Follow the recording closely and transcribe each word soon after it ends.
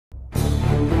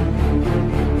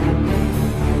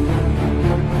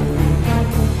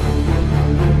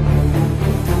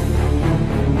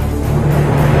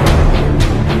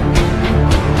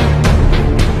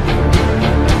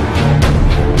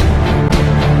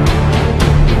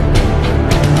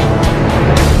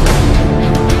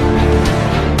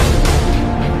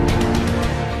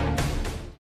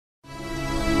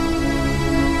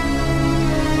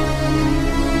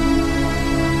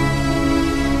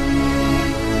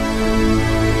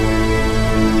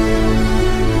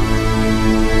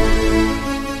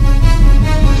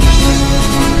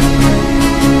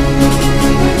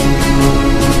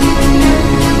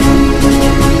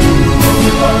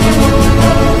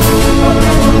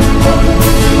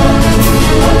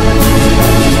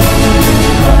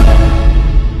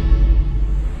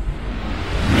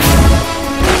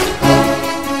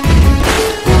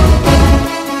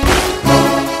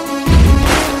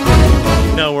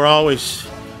always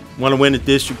want to win a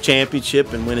district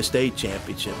championship and win a state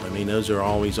championship. I mean, those are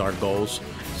always our goals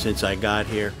since I got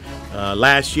here.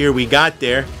 Last year we got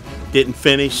there, didn't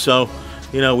finish, so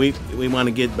you know we want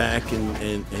to get back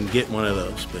and get one of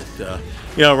those. But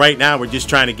you know, right now we're just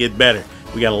trying to get better.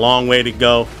 We got a long way to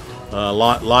go, a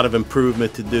lot of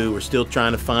improvement to do. We're still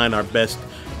trying to find our best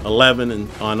 11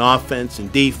 on offense and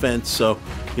defense. So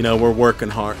you know, we're working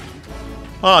hard.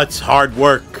 Oh, it's hard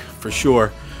work for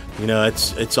sure. You know,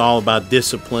 it's all about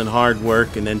discipline, hard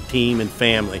work, and then team and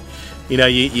family. You know,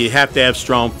 you have to have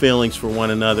strong feelings for one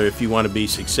another if you want to be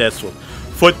successful.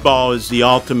 Football is the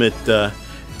ultimate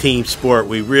team sport.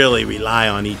 We really rely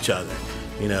on each other.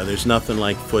 You know, there's nothing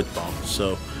like football.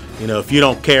 So, you know, if you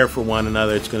don't care for one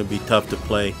another, it's going to be tough to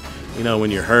play. You know,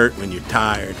 when you're hurt, when you're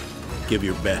tired, give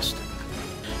your best.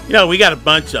 You know, we got a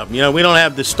bunch of them. You know, we don't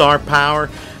have the star power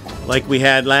like we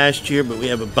had last year, but we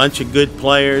have a bunch of good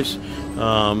players.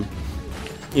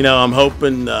 You know, I'm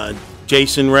hoping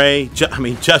Justin Ray,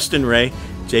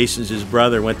 Jason's his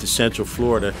brother, went to Central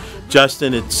Florida.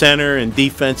 Justin at center and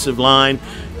defensive line.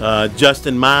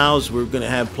 Justin Miles, we're going to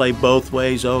have play both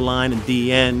ways, O-line and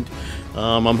D-end.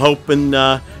 I'm hoping,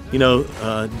 you know,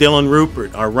 Dylan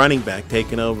Rupert, our running back,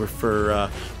 taking over for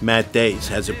Matt Days,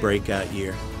 has a breakout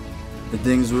year. The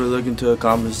things we're looking to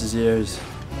accomplish this year is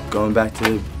going back to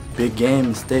the big game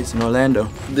in states in Orlando.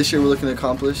 This year we're looking to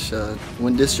accomplish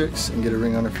win districts and get a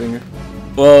ring on our finger.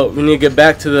 Well, we need to get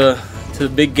back to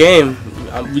the big game.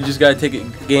 We just got to take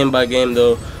it game by game,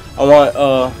 though. I want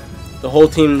the whole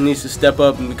team needs to step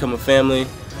up and become a family,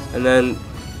 and then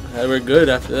we're good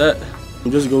after that.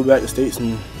 Just go back to states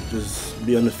and just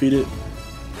be undefeated.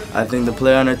 I think the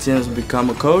player on our team has become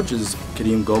a coach is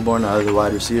Kadeem Goborn, our other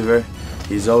wide receiver.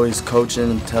 He's always coaching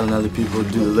and telling other people to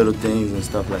do the little things and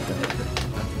stuff like that.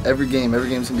 Every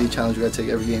game's gonna be a challenge. We gotta take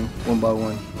every game one by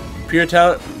one. Pure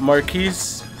talent,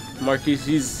 Marquise,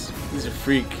 he's a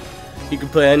freak. He can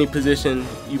play any position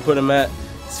you put him at.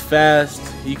 He's fast.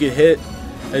 He can hit.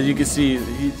 As you can see,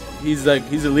 he's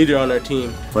a leader on our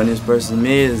team. Funniest person to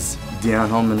me is Deion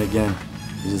Holman again.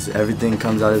 Just everything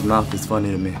comes out of his mouth is funny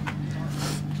to me.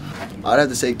 I'd have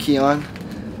to say Keon.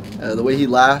 The way he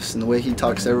laughs and the way he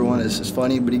talks to everyone is just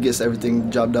funny, but he gets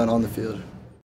everything job done on the field.